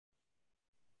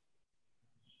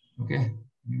Okay,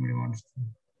 anybody wants to?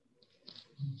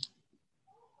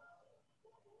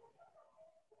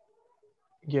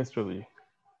 Yes, Prabhuji.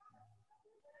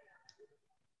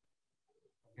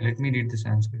 Let me read the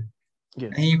Sanskrit.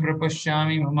 Yes. Nahi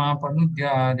prapashyami mama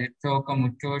panudya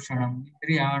detyokamuchoshanam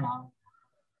indriyanam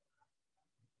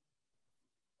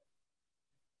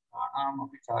pranam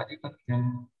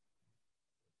apicharikatyam.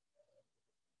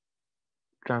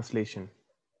 Translation.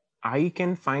 I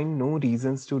can find no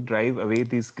reasons to drive away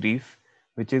this grief,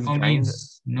 which is No drying.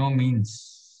 means, no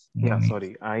means, no Yeah, means.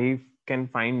 sorry. I can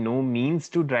find no means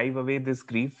to drive away this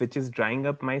grief, which is drying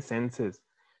up my senses.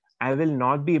 I will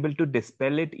not be able to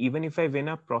dispel it even if I win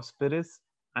a prosperous,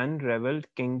 unraveled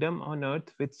kingdom on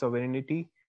earth with sovereignty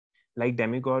like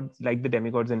the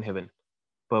demigods in heaven.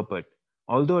 Purport.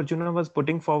 Although Arjuna was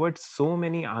putting forward so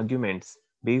many arguments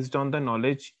based on the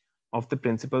knowledge of the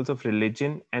principles of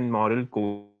religion and moral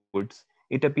codes,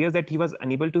 it appears that he was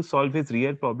unable to solve his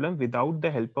real problem without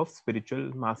the help of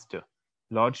spiritual master,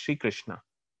 Lord Sri Krishna.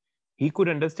 He could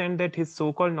understand that his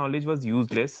so called knowledge was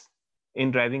useless in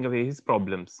driving away his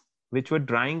problems, which were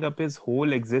drying up his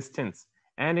whole existence,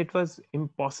 and it was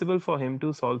impossible for him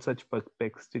to solve such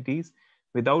perplexities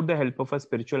without the help of a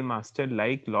spiritual master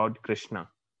like Lord Krishna.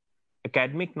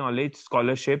 Academic knowledge,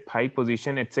 scholarship, high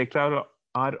position, etc.,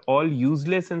 are all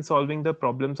useless in solving the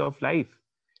problems of life.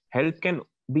 Help can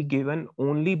be given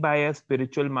only by a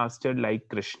spiritual master like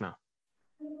Krishna.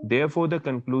 Therefore, the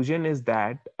conclusion is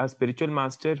that a spiritual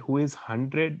master who is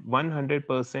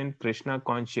 100% Krishna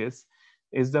conscious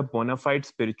is the bona fide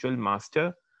spiritual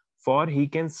master, for he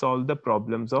can solve the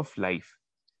problems of life.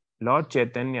 Lord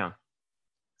Chaitanya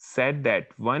said that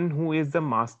one who is the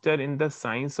master in the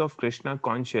science of Krishna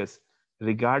conscious,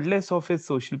 regardless of his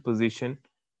social position,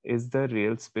 is the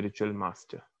real spiritual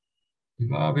master.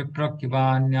 Kiva vipra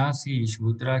kiva nyasi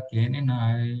shudra kene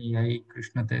nai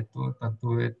Krishna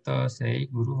tattva sei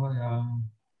guru hoya.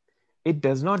 It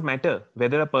does not matter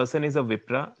whether a person is a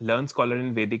Vipra, learned scholar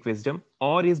in Vedic wisdom,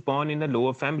 or is born in a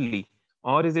lower family,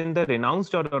 or is in the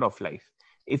renounced order of life.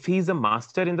 If he is a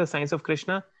master in the science of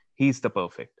Krishna, he is the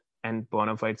perfect and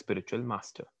bona fide spiritual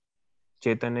master.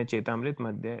 Chaitanya Chetamrit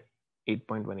Madhya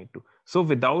 8.182. So,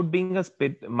 without being a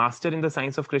master in the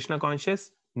science of Krishna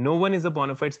conscious, no one is a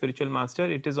bona fide spiritual master.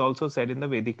 It is also said in the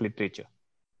Vedic literature.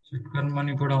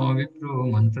 Sutkर्मणि पुडम Wipro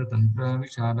मंत्र तंत्र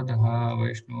विशारदः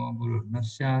वैष्णव गुरु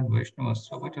नस्याद्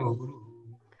वैष्णवस्य वचो गुरु.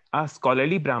 A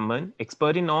scholarly Brahman,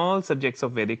 expert in all subjects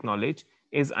of Vedic knowledge,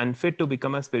 is unfit to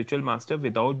become a spiritual master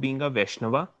without being a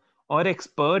Vaishnava or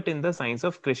expert in the science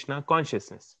of Krishna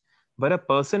consciousness. But a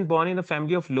person born in a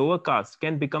family of lower caste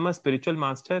can become a spiritual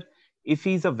master if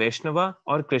he is a Vaishnava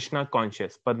or Krishna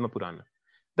conscious. Padma Purana.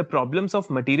 The problems of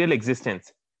material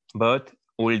existence, birth,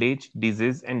 old age,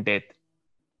 disease, and death,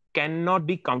 cannot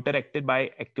be counteracted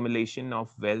by accumulation of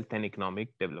wealth and economic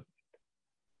development.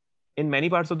 In many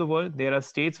parts of the world, there are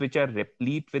states which are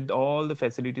replete with all the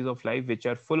facilities of life, which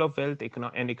are full of wealth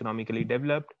and economically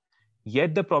developed,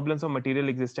 yet the problems of material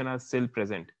existence are still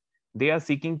present. They are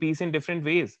seeking peace in different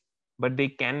ways, but they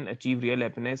can achieve real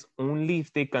happiness only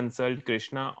if they consult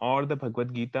Krishna or the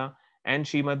Bhagavad Gita and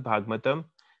Srimad Bhagavatam,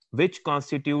 which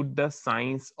constitute the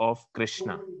science of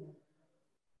Krishna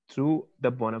through the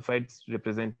bona fide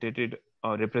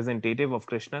representative of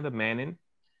Krishna, the man in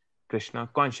Krishna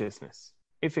consciousness.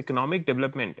 If economic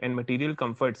development and material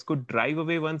comforts could drive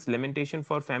away one's lamentation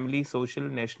for family, social,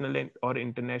 national, or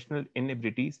international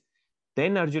inabilities,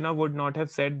 then Arjuna would not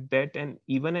have said that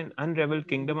even an unraveled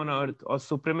kingdom on earth or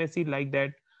supremacy like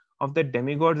that of the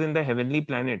demigods in the heavenly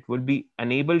planet would be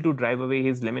unable to drive away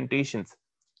his lamentations.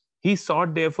 He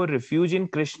sought therefore refuge in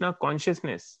Krishna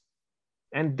consciousness.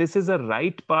 And this is a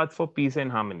right path for peace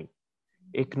and harmony.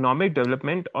 Economic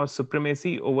development or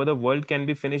supremacy over the world can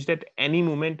be finished at any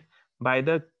moment by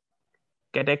the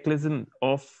cataclysm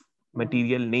of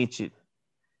material nature.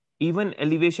 Even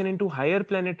elevation into higher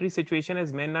planetary situation,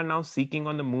 as men are now seeking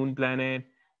on the moon planet,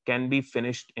 can be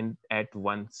finished at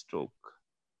one stroke.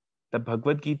 The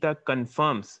Bhagavad Gita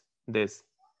confirms this.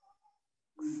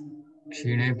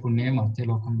 क्षीणे पुण्ये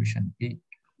मर्त्यलोकं विशन्ति.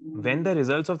 When the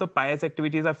results of the pious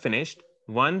activities are finished,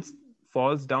 one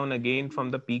falls down again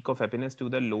from the peak of happiness to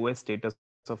the lowest status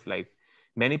of life.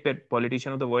 Many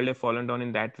politicians of the world have fallen down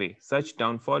in that way. Such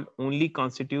downfall only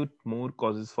constitute more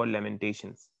causes for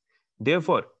lamentations.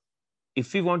 Therefore,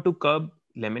 if we want to curb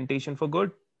lamentation for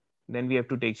good, then we have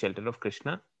to take shelter of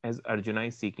Krishna as Arjuna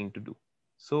is seeking to do.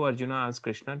 So Arjuna asked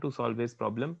Krishna to solve his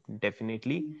problem,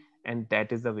 definitely, and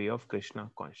that is the way of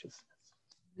Krishna consciousness.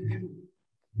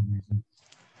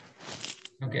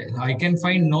 Okay, I can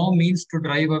find no means to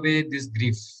drive away this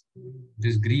grief.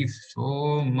 This grief,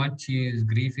 so much is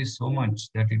grief is so much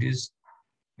that it is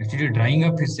actually drying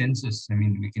up his senses. I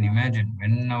mean, we can imagine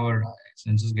when our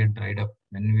senses get dried up,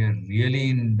 when we are really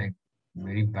in like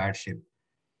very bad shape,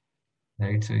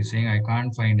 right? So he's saying, I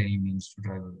can't find any means to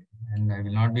drive away, and I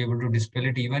will not be able to dispel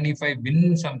it even if I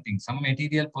win something, some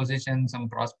material possession, some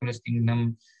prosperous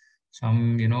kingdom,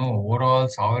 some overall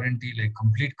sovereignty, like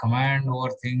complete command over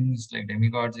things like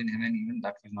demigods in heaven. Even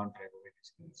that will not drive away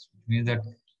this guilt. Which means that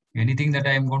anything that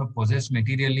I am going to possess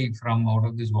materially from out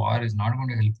of this war is not going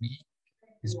to help me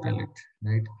dispel it,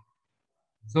 right?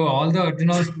 So all the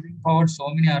Arjuna was putting forward so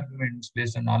many arguments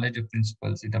based on knowledge of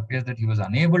principles. It appears that he was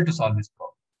unable to solve this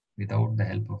problem without the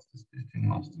help of the spiritual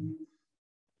master.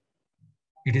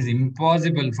 It is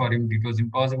impossible for him. It was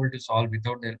impossible to solve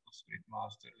without the help of spirit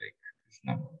master like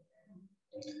Krishna.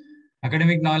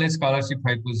 Academic knowledge, scholarship,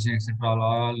 high position, etc., are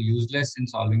all useless in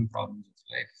solving problems of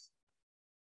life.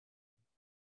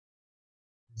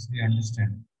 This we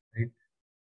understand, right?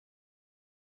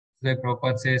 So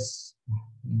Prabhupada says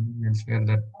elsewhere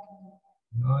that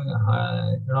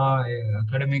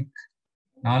academic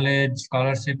knowledge,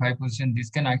 scholarship, high position, this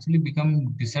can actually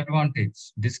become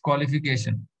disadvantage,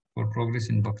 disqualification for progress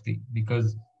in bhakti,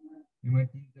 because you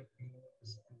might think that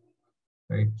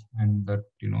right, and that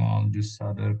all these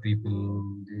other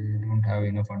people, they don't have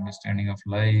enough understanding of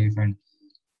life, and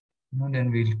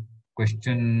then we'll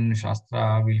question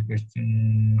Shastra, we'll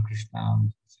question Krishna,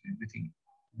 we'll question everything,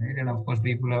 right? And of course,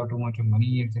 people have too much of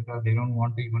money, etc. They don't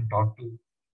want to even talk to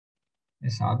the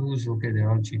sadhus. Okay, they're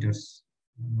all cheaters.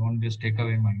 They won't just take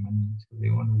away my money, so they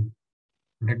want to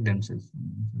protect themselves. So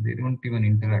they don't even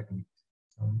interact with.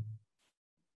 So,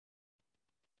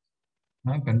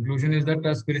 my conclusion is that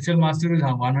a spiritual master is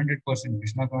 100%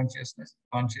 Krishna consciousness.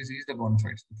 Conscious is the bona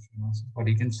fide spiritual master, but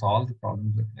he can solve the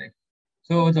problems of life.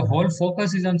 So the whole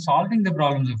focus is on solving the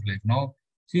problems of life. Now,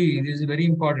 see, it is very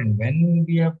important. When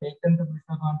we have taken the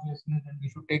Krishna consciousness, then we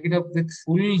should take it up with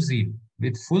full zeal,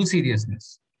 with full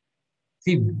seriousness.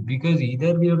 See, because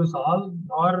either we have to solve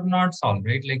or not solve,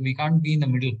 right? Like we can't be in the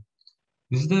middle.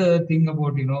 This is the thing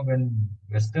about when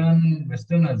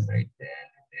Westerners, right?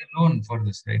 They're known for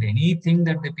this, right? Anything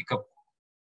that they pick up,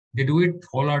 they do it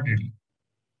wholeheartedly,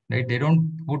 right? They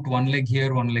don't put one leg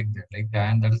here, one leg there, like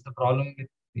that. And that is the problem with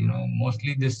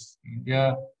mostly this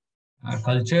India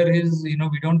culture is we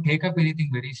don't take up anything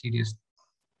very seriously.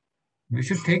 We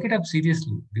should take it up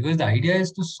seriously because the idea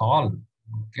is to solve,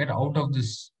 get out of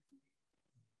this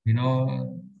you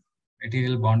know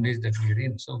material bondage that we're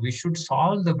in. So we should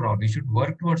solve the problem. We should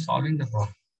work towards solving the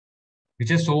problem, which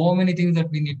has so many things that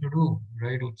we need to do,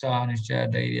 right? Utsaha, Nishchaya,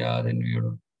 Dairya, then we have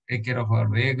to take care of our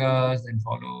Vegas, then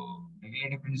follow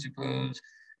regulative principles,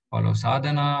 follow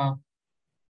sadhana,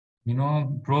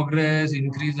 progress,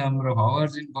 increase number of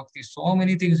hours in bhakti, so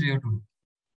many things we have to do,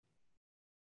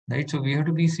 right? So we have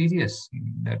to be serious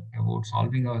that about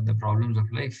solving the problems of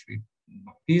life.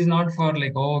 Bhakti is not for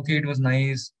like, oh, okay, it was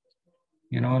nice,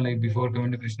 like before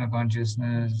coming to Krishna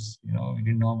consciousness, we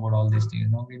didn't know about all these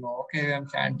things. Now we know, okay, I'm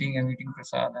chanting, I'm eating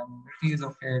prasadam, everything is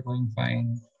okay, going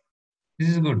fine. This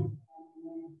is good.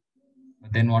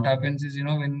 But then what happens is,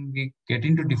 when we get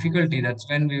into difficulty, that's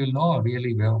when we will know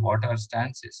really what our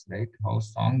stance is, right? How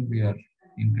strong we are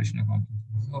in Krishna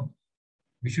consciousness. So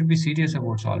we should be serious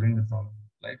about solving the problem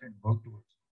of life and work towards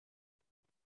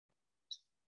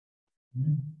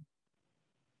it.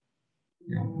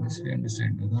 Yeah, this we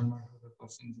understand. Doesn't matter whether the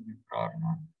person is a or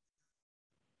not.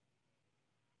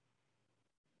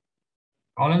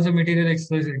 Problems of material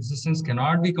existence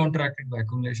cannot be counteracted by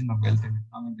accumulation of wealth and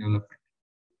economic development.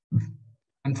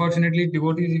 Unfortunately,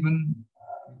 devotees, even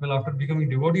people after becoming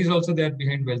devotees, also they are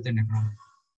behind wealth and economic,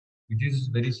 which is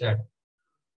very sad,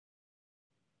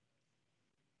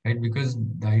 right? Because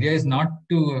the idea is not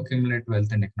to accumulate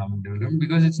wealth and economic development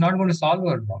because it's not going to solve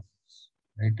our problems,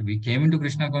 right? We came into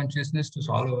Krishna consciousness to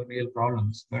solve our real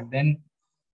problems, but then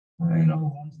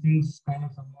once things kind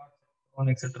of somewhat on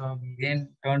etc., we again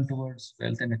turn towards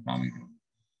wealth and economic development.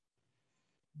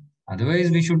 Otherwise,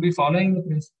 we should be following the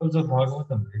principles of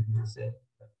Bhagavatam. Right? We say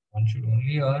that one should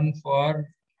only earn for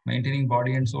maintaining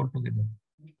body and soul together,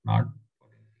 not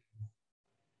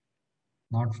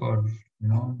for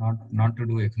not to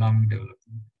do economic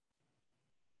development.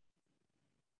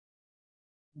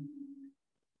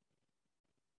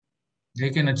 They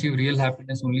can achieve real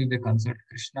happiness only if they consult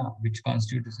Krishna, which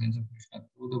constitutes the sense of Krishna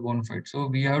through the bona fide. So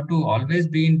we have to always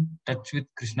be in touch with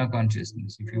Krishna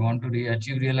consciousness. If you want to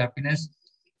achieve real happiness,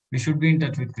 we should be in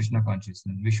touch with Krishna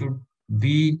consciousness. We should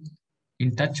be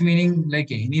in touch, meaning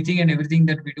like anything and everything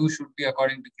that we do should be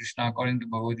according to Krishna, according to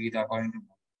Bhagavad Gita, according to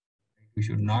Bhagavad. We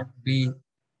should not be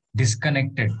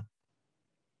disconnected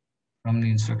from the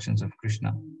instructions of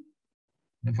Krishna,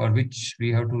 for which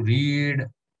we have to read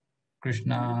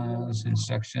Krishna's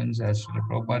instructions as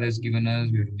Prabhupada has given us.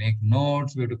 We have to make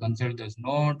notes. We have to consult those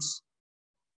notes.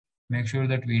 Make sure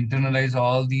that we internalize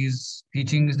all these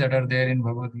teachings that are there in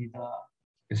Bhagavad Gita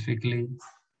specifically.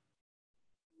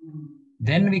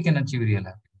 Then we can achieve real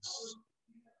happiness.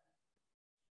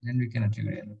 Then we can achieve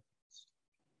real happiness.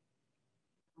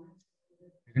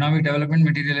 Economic development,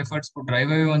 material efforts could drive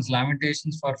away one's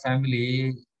lamentations for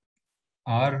family,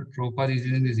 or Prabhupada is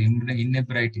using this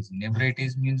inebriety. Inebriety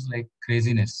means like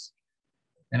craziness.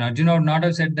 And Arjuna would not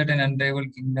have said that an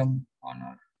unrivaled kingdom on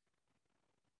earth.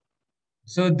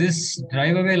 So this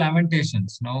drive away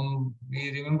lamentations. Now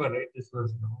we remember, right? This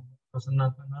was now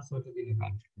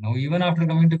even after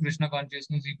coming to Krishna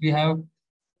consciousness, if we have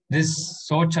this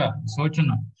sochana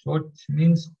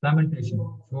means lamentation,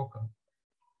 shoka.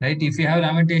 Right? If we have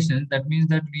lamentations, that means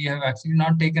that we have actually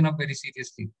not taken up very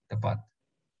seriously the path.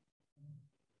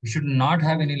 We should not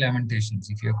have any lamentations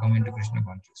if you have come into Krishna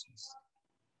consciousness.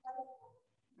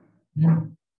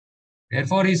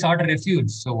 Therefore, he sought a refuge.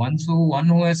 So one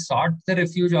who has sought the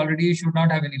refuge already should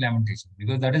not have any lamentation,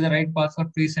 because that is the right path for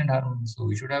peace and harmony. So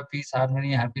we should have peace,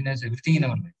 harmony, happiness, everything in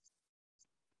our life.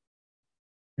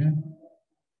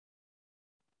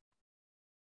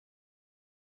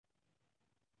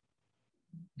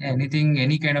 Anything,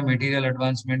 any kind of material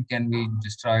advancement can be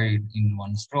destroyed in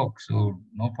one stroke. So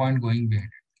no point going behind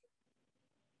it.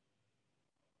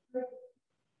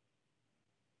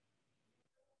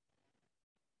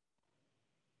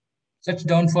 Such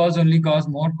downfalls only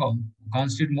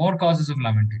constitute more causes of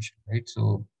lamentation, right?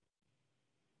 So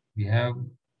we have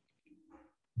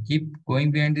keep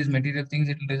going behind these material things,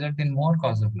 it will result in more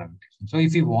cause of lamentation. So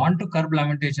if we want to curb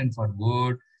lamentation for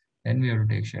good, then we have to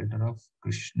take shelter of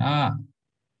Krishna.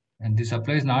 And this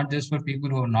applies not just for people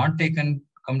who have not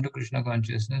come to Krishna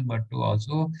consciousness, but to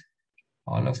also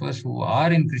all of us who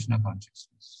are in Krishna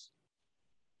consciousness.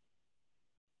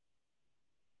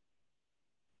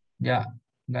 Yeah.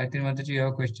 Gayatri Mataji, you have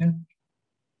a question?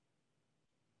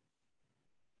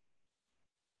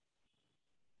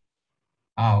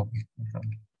 Okay. No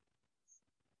problem.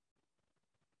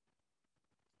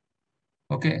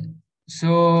 Okay.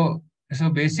 So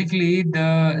basically,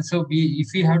 if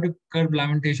we have to curb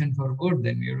lamentation for good,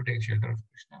 then we have to take shelter of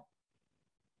Krishna.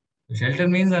 So shelter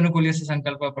means anukulyasya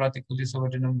sankalpa pratikulyasya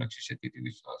vajanam lakshishati iti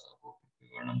vishwasa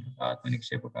varnam tata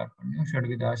atmanikshapa karpanyam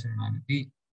shadvida sharanamiti.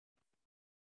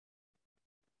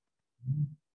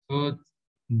 So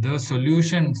the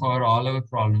solution for all our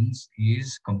problems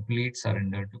is complete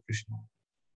surrender to Krishna.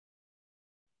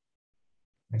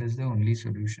 That is the only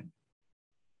solution.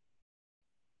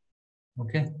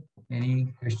 Okay.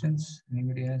 Any questions?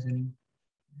 Anybody has any?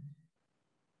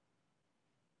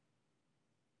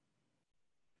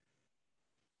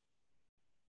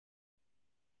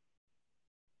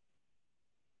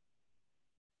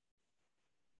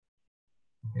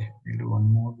 Okay, we'll do one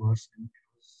more verse and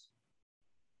close.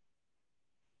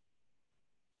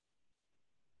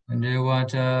 Sanjay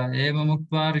Uvacha Eva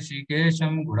Muktva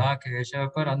Rishikesham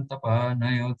Gudakesha Parantapa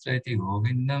Nayotsati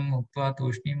Govindam Muktva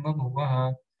Tushnim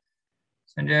Bhuvaha.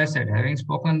 Sanjay said, having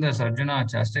spoken thus, Arjuna,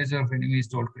 chastiser of enemies,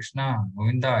 told Krishna,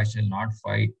 Govinda, I shall not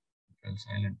fight. He fell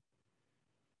silent.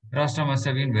 Rashtra must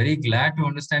have been very glad to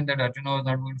understand that Arjuna was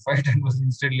not going to fight and was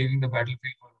instead leaving the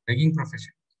battlefield for a begging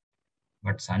profession.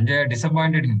 But Sanjay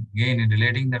disappointed him again in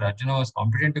relating that Arjuna was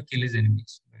competent to kill his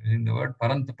enemies, using the word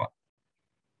Parantapa.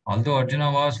 Although Arjuna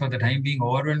was for the time being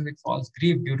overwhelmed with false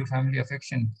grief due to family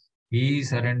affection, he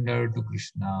surrendered to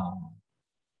Krishna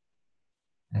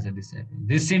as a disciple.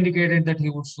 This indicated that he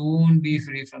would soon be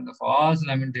free from the false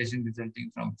lamentation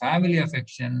resulting from family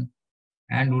affection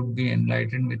and would be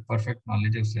enlightened with perfect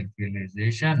knowledge of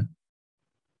self-realization.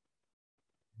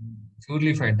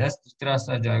 Surely fight. Thus,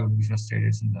 Dhritarashtra Jaya would be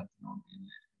frustrated since that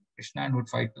Krishna and would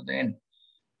fight to the end.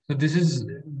 So this is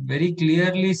very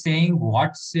clearly saying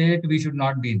what state we should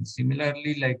not be in.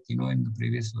 Similarly, like in the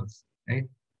previous verse, right?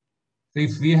 So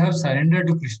if we have surrendered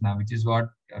to Krishna, which is what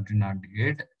Arjuna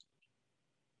did,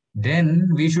 then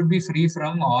we should be free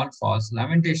from all false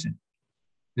lamentation,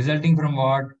 resulting from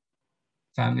what?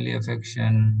 Family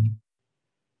affection,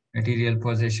 material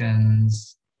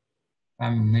possessions,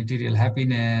 material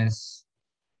happiness.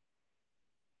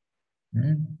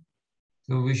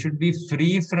 So we should be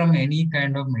free from any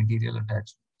kind of material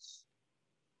attachments.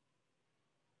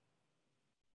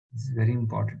 This is very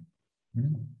important.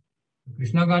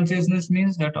 Krishna consciousness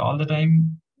means that all the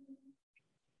time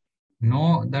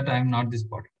know that I am not this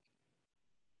body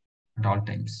at all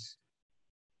times.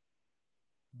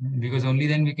 Because only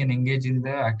then we can engage in the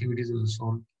activities of the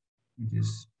soul, which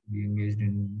is be engaged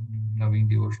in loving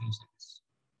devotional service.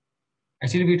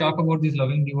 Actually, we talk about this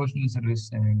loving devotional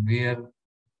service, where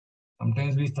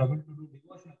Sometimes we struggle to do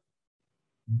devotion.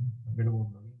 Forget about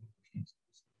loving the Krishna.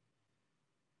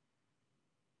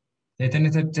 Chaitanya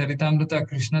Charitamrita,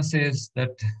 Krishna says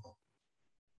that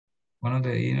one of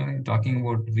the, talking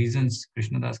about reasons,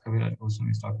 Krishna Das Kaviraj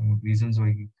Goswami is talking about reasons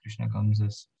why Krishna comes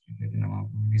as Chaitanya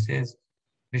Mahaprabhu. He says,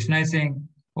 Krishna is saying,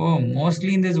 oh,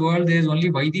 mostly in this world, there is only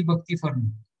Vaidhi Bhakti for me.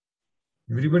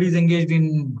 Everybody is engaged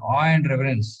in awe and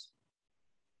reverence.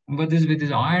 But with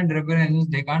this awe and reverence,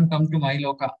 they can't come to my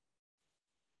loka.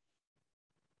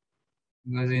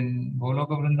 Because in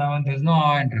Goloka Vrindavan, there is no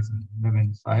awe and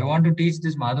reverence. So I want to teach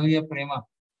this Madhurya Prema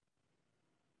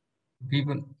to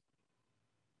people.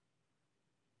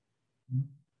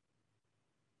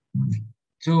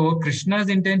 So Krishna's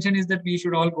intention is that we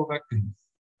should all go back to him.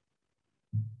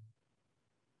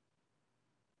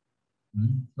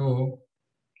 So,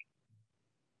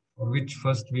 for which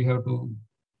first we have to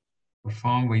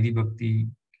perform Vaidhi Bhakti,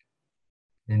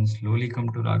 then slowly come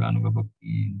to Raganuga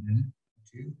Bhakti, and then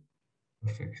achieve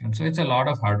perfection. So it's a lot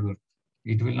of hard work.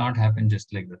 It will not happen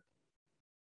just like that.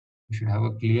 We should have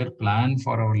a clear plan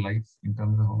for our life in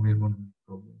terms of how we are going to make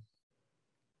progress.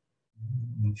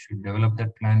 We should develop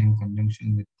that plan in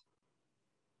conjunction with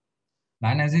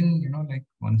plan, as in, like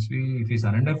if we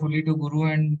surrender fully to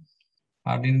Guru and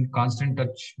are in constant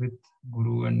touch with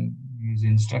Guru and his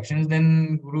instructions,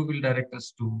 then Guru will direct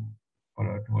us towards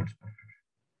perfection.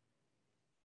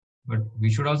 But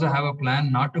we should also have a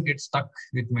plan not to get stuck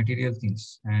with material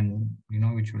things, and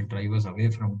which will drive us away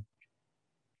from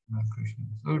Krishna.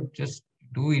 So just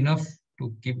do enough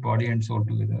to keep body and soul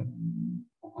together.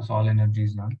 Focus all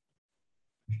energies on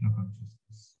Krishna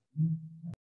consciousness.